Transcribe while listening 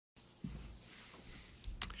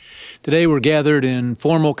Today we're gathered in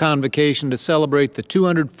formal convocation to celebrate the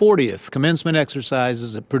 240th commencement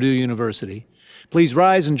exercises at Purdue University. Please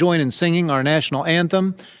rise and join in singing our national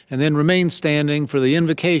anthem, and then remain standing for the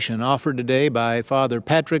invocation offered today by Father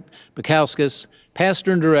Patrick Bakauskas,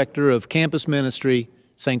 Pastor and Director of Campus Ministry,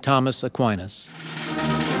 St. Thomas Aquinas.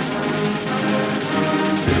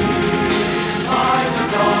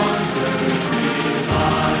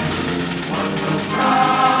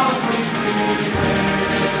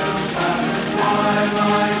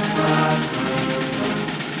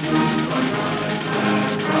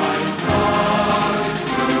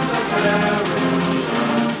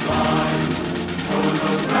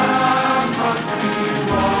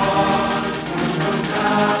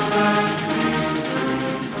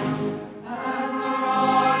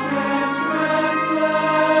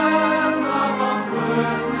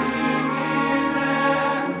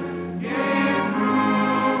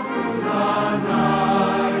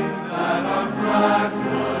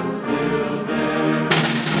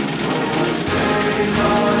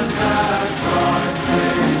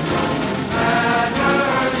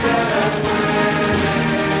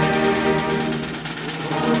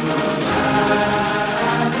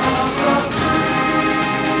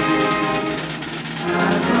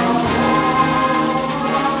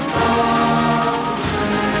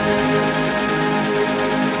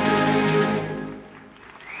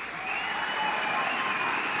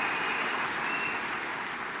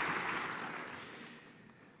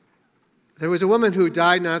 There was a woman who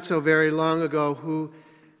died not so very long ago who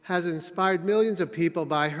has inspired millions of people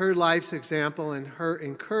by her life's example and her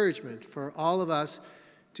encouragement for all of us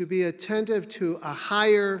to be attentive to a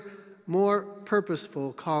higher, more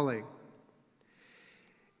purposeful calling.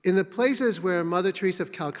 In the places where Mother Teresa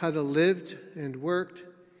of Calcutta lived and worked,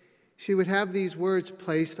 she would have these words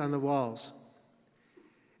placed on the walls.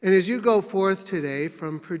 And as you go forth today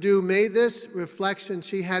from Purdue, may this reflection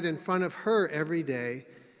she had in front of her every day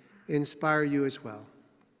inspire you as well.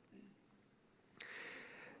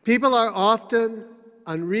 People are often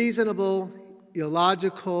unreasonable,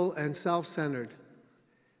 illogical, and self-centered.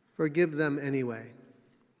 Forgive them anyway.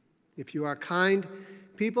 If you are kind,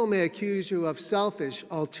 people may accuse you of selfish,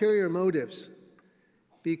 ulterior motives.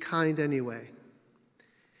 Be kind anyway.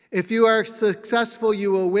 If you are successful,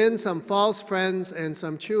 you will win some false friends and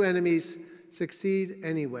some true enemies. Succeed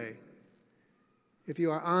anyway. If you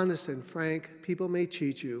are honest and frank, people may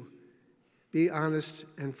cheat you. Be honest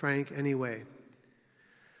and frank anyway.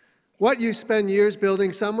 What you spend years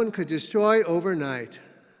building, someone could destroy overnight.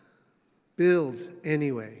 Build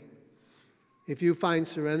anyway. If you find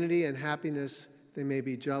serenity and happiness, they may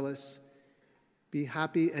be jealous. Be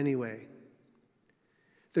happy anyway.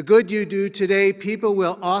 The good you do today, people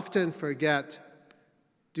will often forget.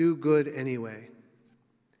 Do good anyway.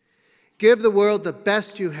 Give the world the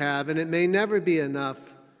best you have, and it may never be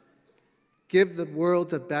enough. Give the world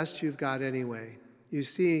the best you've got anyway. You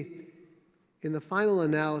see, in the final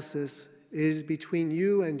analysis, it is between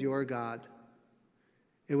you and your God.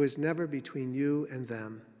 It was never between you and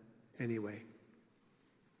them anyway.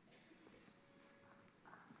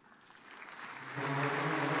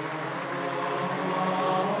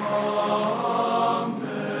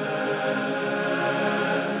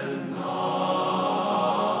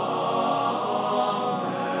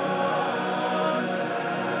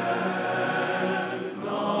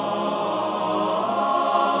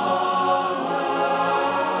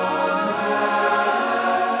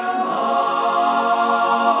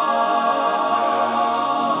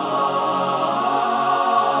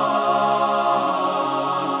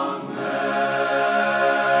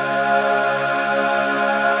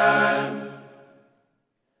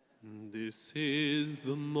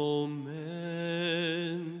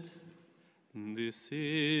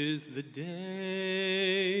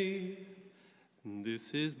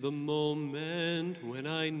 This is the moment when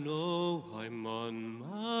I know I'm on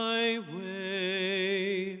my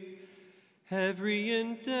way. Every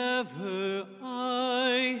endeavor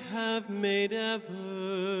I have made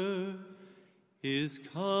ever is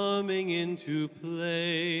coming into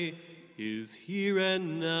play, is here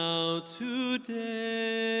and now today.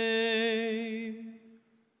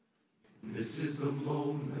 This is the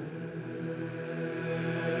moment.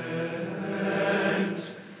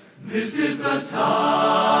 This is the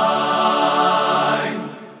time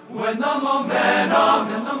when the momentum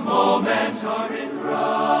and the moment are in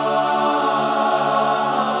rhyme.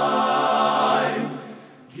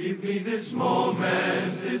 Give me this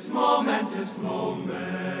moment, this momentous moment.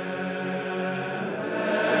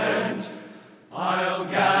 I'll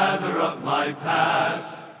gather up my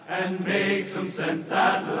past and make some sense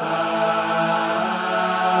at last.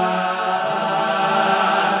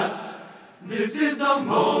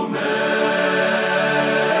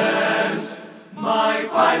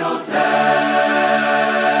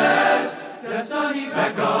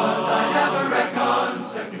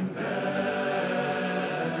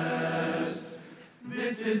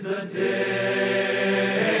 This is the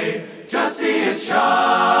day, just see it shine,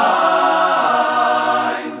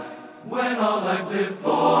 when all I've lived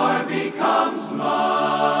for becomes mine.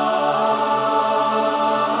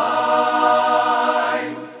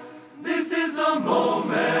 This is the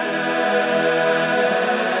moment,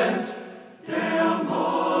 damn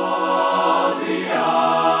all the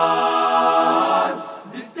odds.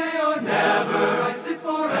 This day or never, I sit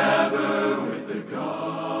forever with the gods.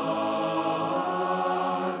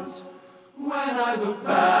 When I look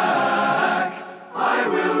back, I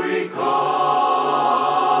will recall,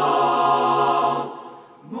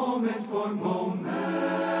 moment for moment,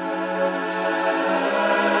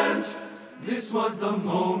 this was the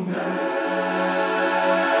moment,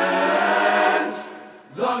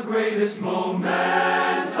 the greatest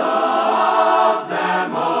moment of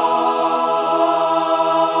them all.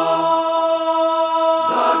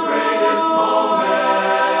 The greatest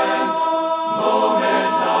moment,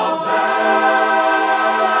 moment of them all.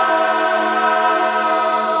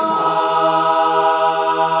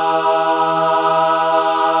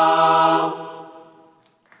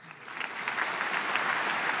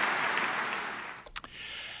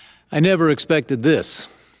 I never expected this,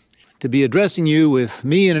 to be addressing you with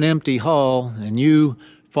me in an empty hall and you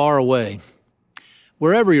far away.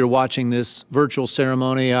 Wherever you're watching this virtual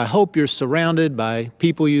ceremony, I hope you're surrounded by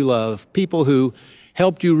people you love, people who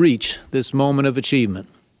helped you reach this moment of achievement.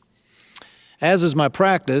 As is my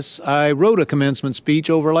practice, I wrote a commencement speech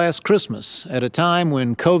over last Christmas at a time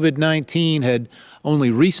when COVID-19 had only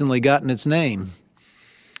recently gotten its name.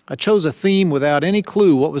 I chose a theme without any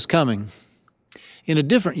clue what was coming. In a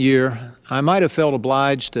different year, I might have felt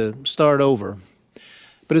obliged to start over.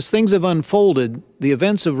 But as things have unfolded, the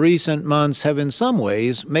events of recent months have in some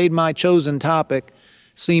ways made my chosen topic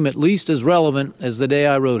seem at least as relevant as the day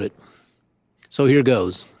I wrote it. So here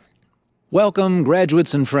goes. Welcome,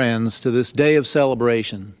 graduates and friends, to this day of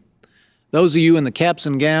celebration. Those of you in the caps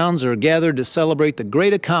and gowns are gathered to celebrate the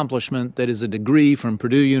great accomplishment that is a degree from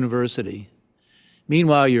Purdue University.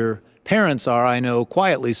 Meanwhile, your parents are, I know,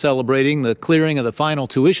 quietly celebrating the clearing of the final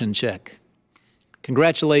tuition check.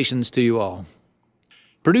 Congratulations to you all.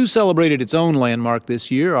 Purdue celebrated its own landmark this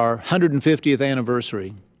year, our 150th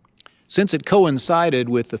anniversary. Since it coincided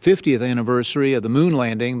with the 50th anniversary of the moon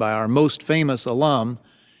landing by our most famous alum,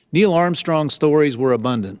 Neil Armstrong's stories were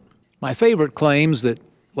abundant. My favorite claims that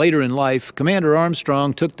later in life, Commander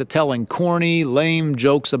Armstrong took to telling corny, lame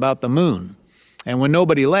jokes about the moon. And when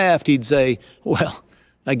nobody laughed, he'd say, "Well,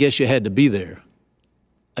 I guess you had to be there."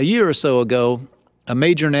 A year or so ago, a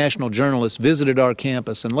major national journalist visited our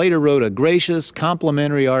campus and later wrote a gracious,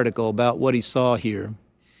 complimentary article about what he saw here.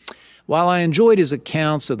 While I enjoyed his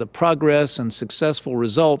accounts of the progress and successful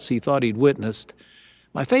results he thought he'd witnessed,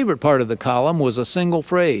 my favorite part of the column was a single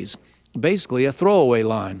phrase, basically a throwaway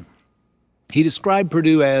line. He described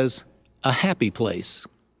Purdue as a happy place.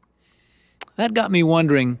 That got me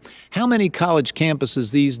wondering how many college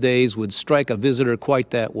campuses these days would strike a visitor quite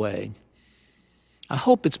that way. I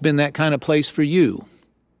hope it's been that kind of place for you.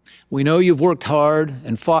 We know you've worked hard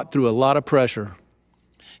and fought through a lot of pressure.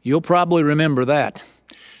 You'll probably remember that.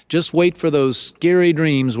 Just wait for those scary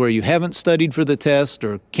dreams where you haven't studied for the test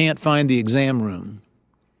or can't find the exam room.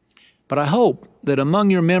 But I hope that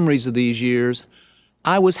among your memories of these years,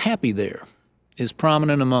 "I was happy there" is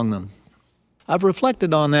prominent among them. I've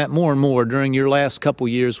reflected on that more and more during your last couple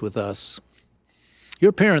years with us.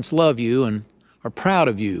 Your parents love you and are proud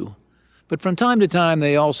of you, but from time to time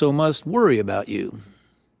they also must worry about you.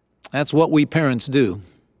 That's what we parents do.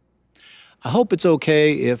 I hope it's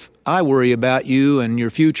okay if I worry about you and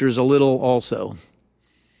your futures a little also.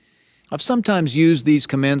 I've sometimes used these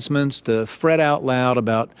commencements to fret out loud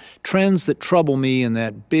about trends that trouble me in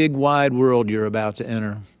that big wide world you're about to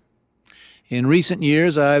enter. In recent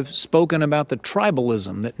years, I've spoken about the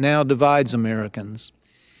tribalism that now divides Americans.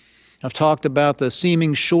 I've talked about the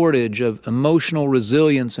seeming shortage of emotional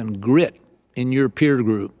resilience and grit in your peer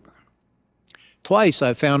group. Twice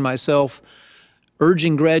I found myself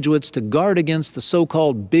urging graduates to guard against the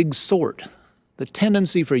so-called big sort, the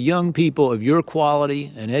tendency for young people of your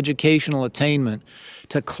quality and educational attainment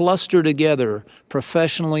to cluster together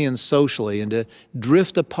professionally and socially and to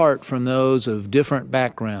drift apart from those of different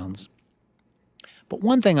backgrounds. But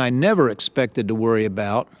one thing I never expected to worry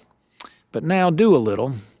about, but now do a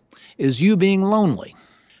little, is you being lonely.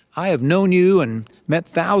 I have known you and met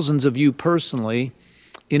thousands of you personally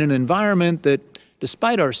in an environment that,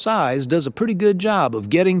 despite our size, does a pretty good job of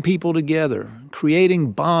getting people together,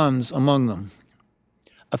 creating bonds among them.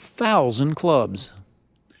 1,000 clubs,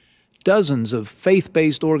 dozens of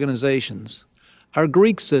faith-based organizations, our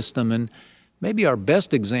Greek system, and Maybe our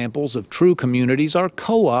best examples of true communities are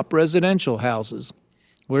co-op residential houses,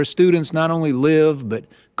 where students not only live, but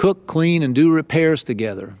cook, clean, and do repairs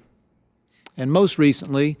together. And most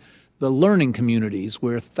recently, the learning communities,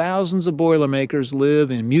 where thousands of Boilermakers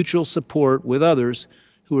live in mutual support with others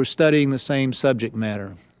who are studying the same subject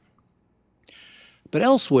matter. But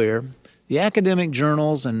elsewhere, the academic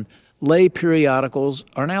journals and lay periodicals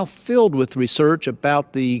are now filled with research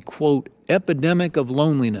about the, quote, epidemic of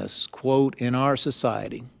loneliness, quote, in our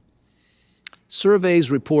society. Surveys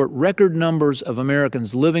report record numbers of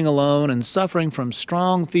Americans living alone and suffering from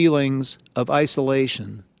strong feelings of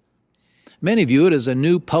isolation. Many view it as a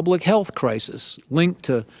new public health crisis linked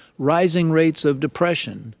to rising rates of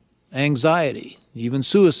depression, anxiety, even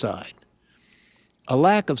suicide. A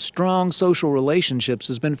lack of strong social relationships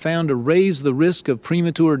has been found to raise the risk of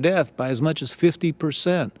premature death by as much as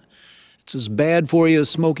 50%. It's as bad for you as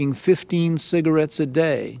smoking 15 cigarettes a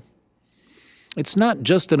day. It's not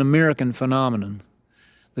just an American phenomenon.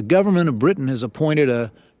 The government of Britain has appointed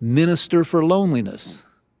a minister for loneliness,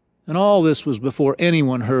 and all this was before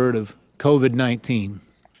anyone heard of COVID-19.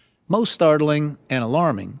 Most startling and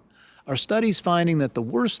alarming are studies finding that the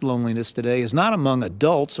worst loneliness today is not among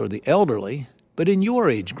adults or the elderly, but in your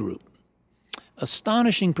age group.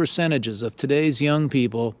 Astonishing percentages of today's young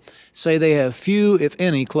people say they have few, if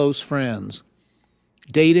any, close friends.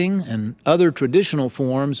 Dating and other traditional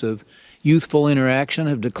forms of youthful interaction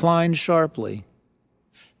have declined sharply.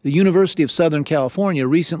 The University of Southern California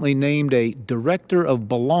recently named a Director of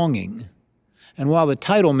Belonging, and while the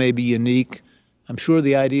title may be unique, I'm sure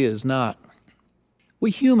the idea is not. We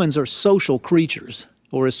humans are social creatures,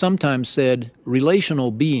 or as sometimes said, relational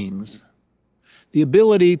beings. The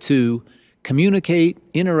ability to communicate,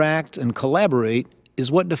 interact, and collaborate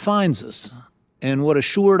is what defines us and what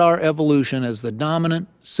assured our evolution as the dominant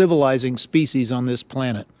civilizing species on this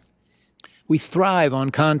planet. We thrive on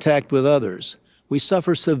contact with others. We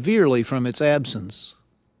suffer severely from its absence.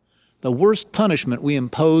 The worst punishment we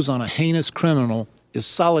impose on a heinous criminal is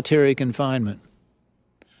solitary confinement.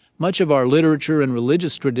 Much of our literature and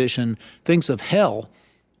religious tradition thinks of hell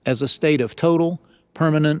as a state of total,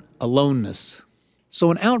 permanent aloneness. So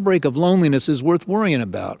an outbreak of loneliness is worth worrying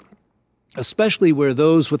about, especially where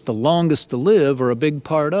those with the longest to live are a big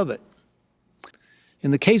part of it.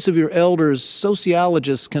 In the case of your elders,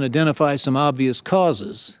 sociologists can identify some obvious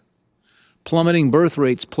causes. Plummeting birth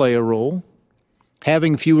rates play a role.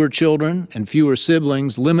 Having fewer children and fewer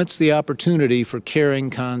siblings limits the opportunity for caring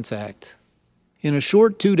contact. In a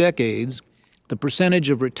short 2 decades, the percentage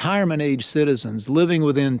of retirement-age citizens living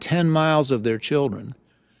within 10 miles of their children,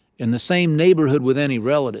 in the same neighborhood with any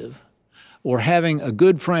relative, or having a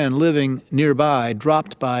good friend living nearby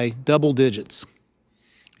dropped by double digits.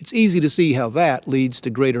 It's easy to see how that leads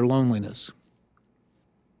to greater loneliness.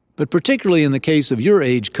 But particularly in the case of your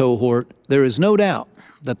age cohort, there is no doubt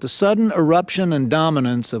that the sudden eruption and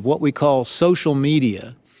dominance of what we call social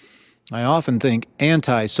media, I often think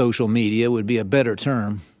anti-social media would be a better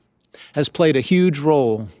term, has played a huge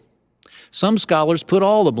role. Some scholars put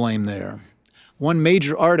all the blame there. One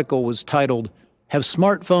major article was titled, "Have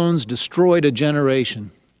Smartphones Destroyed a Generation?"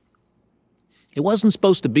 It wasn't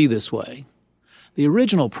supposed to be this way. The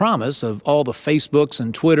original promise of all the Facebooks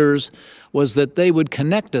and Twitters was that they would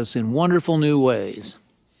connect us in wonderful new ways.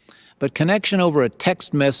 But connection over a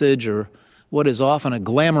text message or what is often a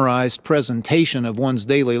glamorized presentation of one's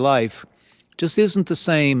daily life just isn't the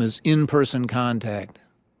same as in-person contact.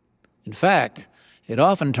 In fact, it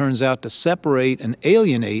often turns out to separate and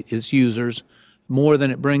alienate its users more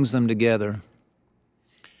than it brings them together.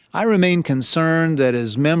 I remain concerned that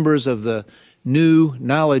as members of the new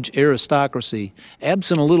knowledge aristocracy,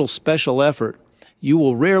 absent a little special effort, you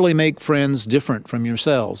will rarely make friends different from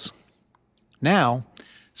yourselves. Now,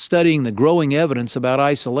 studying the growing evidence about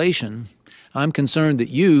isolation, I'm concerned that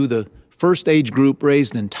you, the first age group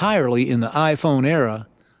raised entirely in the iPhone era,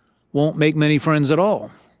 won't make many friends at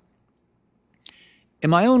all. In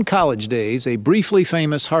my own college days, a briefly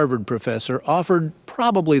famous Harvard professor offered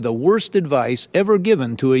probably the worst advice ever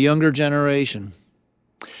given to a younger generation.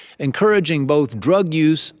 Encouraging both drug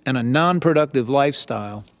use and a non-productive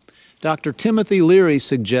lifestyle, Dr. Timothy Leary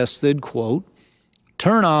suggested, quote,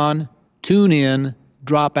 "Turn on, tune in,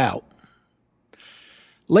 drop out."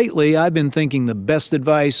 Lately, I've been thinking the best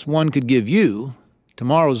advice one could give you,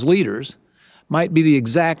 tomorrow's leaders, might be the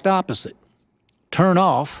exact opposite. Turn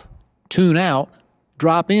off, tune out,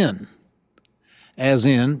 drop in. As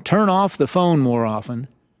in, turn off the phone more often,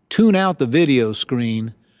 tune out the video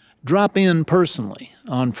screen, drop in personally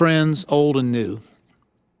on friends old and new.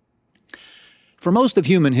 For most of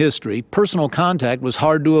human history, personal contact was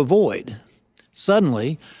hard to avoid.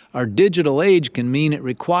 Suddenly, Our digital age can mean it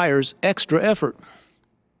requires extra effort.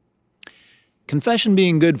 Confession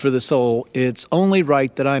being good for the soul, it's only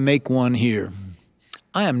right that I make one here.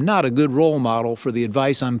 I am not a good role model for the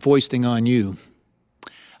advice I'm foisting on you.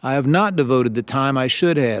 I have not devoted the time I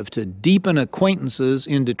should have to deepen acquaintances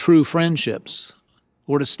into true friendships,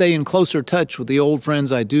 or to stay in closer touch with the old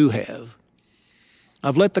friends I do have.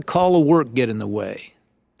 I've let the call of work get in the way.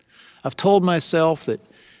 I've told myself that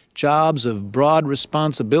jobs of broad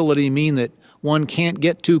responsibility mean that one can't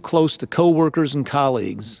get too close to coworkers and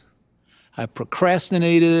colleagues. I've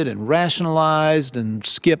procrastinated and rationalized and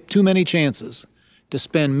skipped too many chances to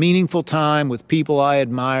spend meaningful time with people I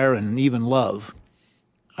admire and even love.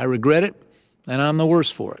 I regret it, and I'm the worse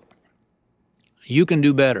for it. You can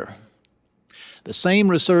do better. The same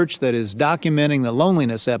research that is documenting the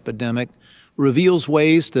loneliness epidemic reveals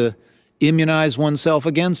ways to immunize oneself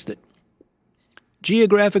against it.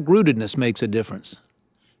 Geographic rootedness makes a difference.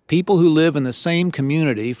 People who live in the same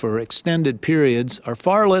community for extended periods are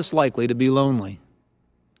far less likely to be lonely.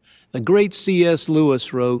 The great C.S.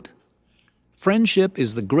 Lewis wrote, "Friendship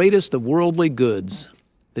is the greatest of worldly goods,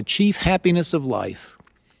 the chief happiness of life.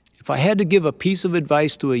 If I had to give a piece of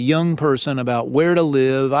advice to a young person about where to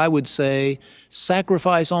live, I would say,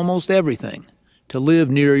 sacrifice almost everything to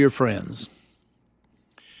live near your friends."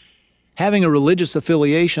 Having a religious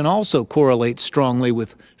affiliation also correlates strongly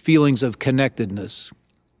with feelings of connectedness.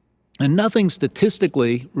 And nothing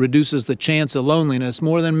statistically reduces the chance of loneliness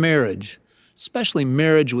more than marriage, especially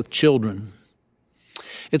marriage with children.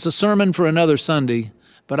 It's a sermon for another Sunday,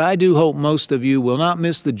 but I do hope most of you will not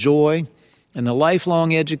miss the joy and the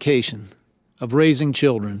lifelong education of raising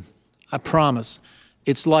children. I promise,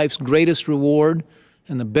 it's life's greatest reward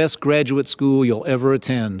and the best graduate school you'll ever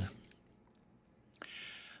attend.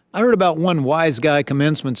 I heard about one wise guy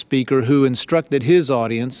commencement speaker who instructed his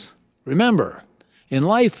audience, remember, in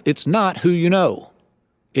life it's not who you know,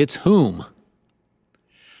 it's whom.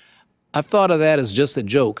 I've thought of that as just a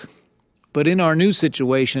joke, but in our new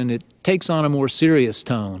situation it takes on a more serious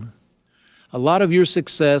tone. A lot of your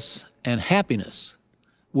success and happiness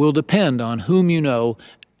will depend on whom you know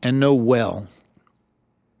and know well.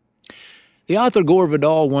 The author Gore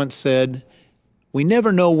Vidal once said, "We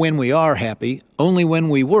never know when we are happy, only when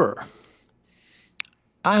we were."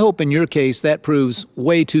 I hope in your case that proves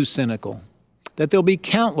way too cynical, that there'll be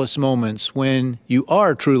countless moments when you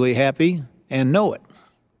are truly happy and know it.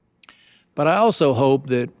 But I also hope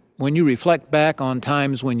that when you reflect back on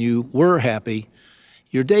times when you were happy,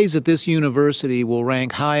 your days at this university will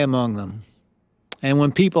rank high among them. And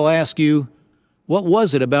when people ask you, what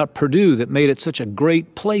was it about Purdue that made it such a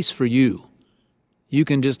great place for you? You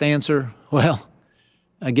can just answer, well,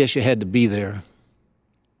 I guess you had to be there.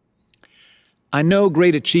 I know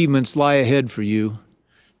great achievements lie ahead for you.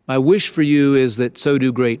 My wish for you is that so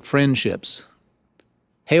do great friendships.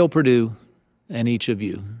 Hail Purdue and each of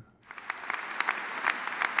you.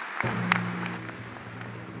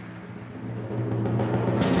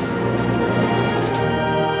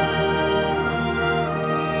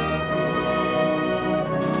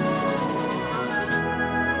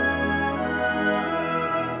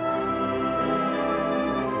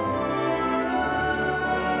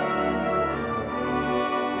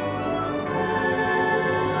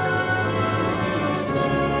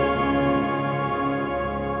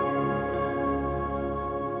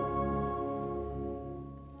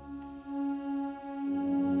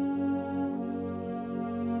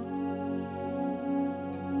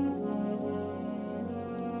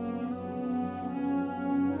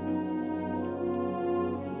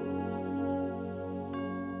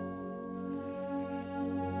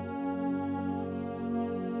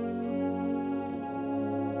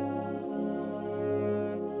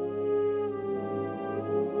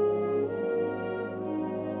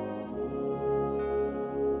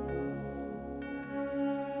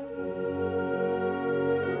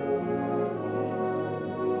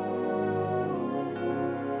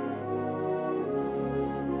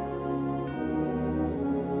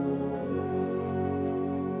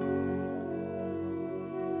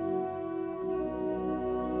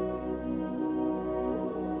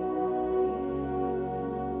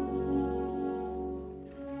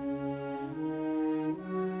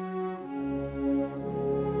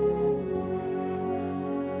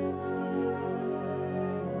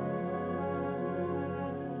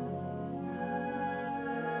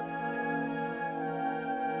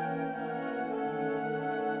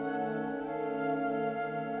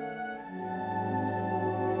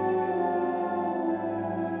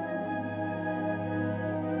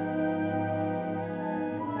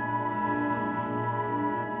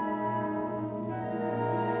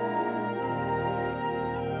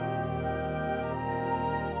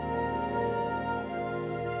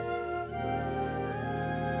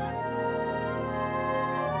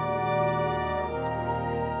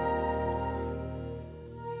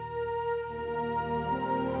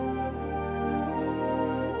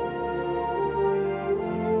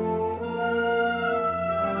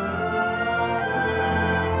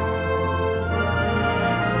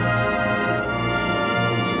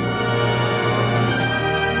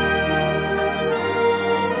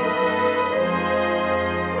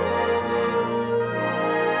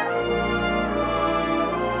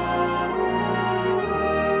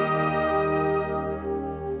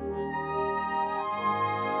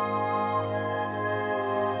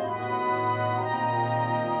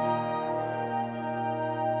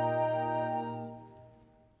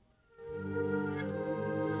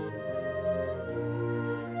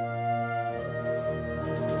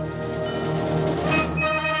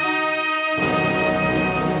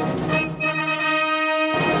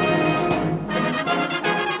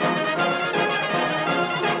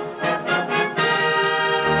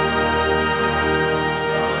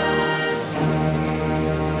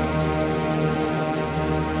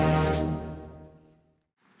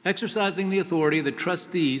 Exercising the authority of the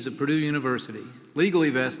trustees of Purdue University, legally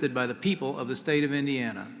vested by the people of the state of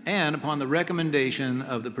Indiana, and upon the recommendation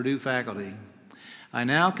of the Purdue faculty, I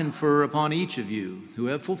now confer upon each of you who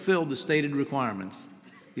have fulfilled the stated requirements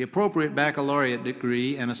the appropriate baccalaureate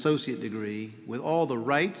degree and associate degree with all the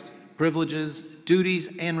rights, privileges, duties,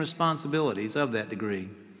 and responsibilities of that degree.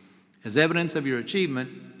 As evidence of your achievement,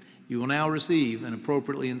 you will now receive an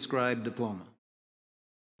appropriately inscribed diploma.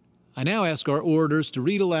 I now ask our orators to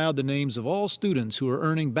read aloud the names of all students who are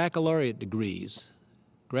earning baccalaureate degrees.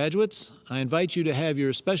 Graduates, I invite you to have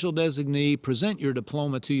your special designee present your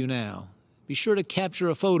diploma to you now. Be sure to capture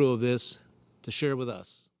a photo of this to share with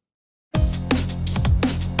us.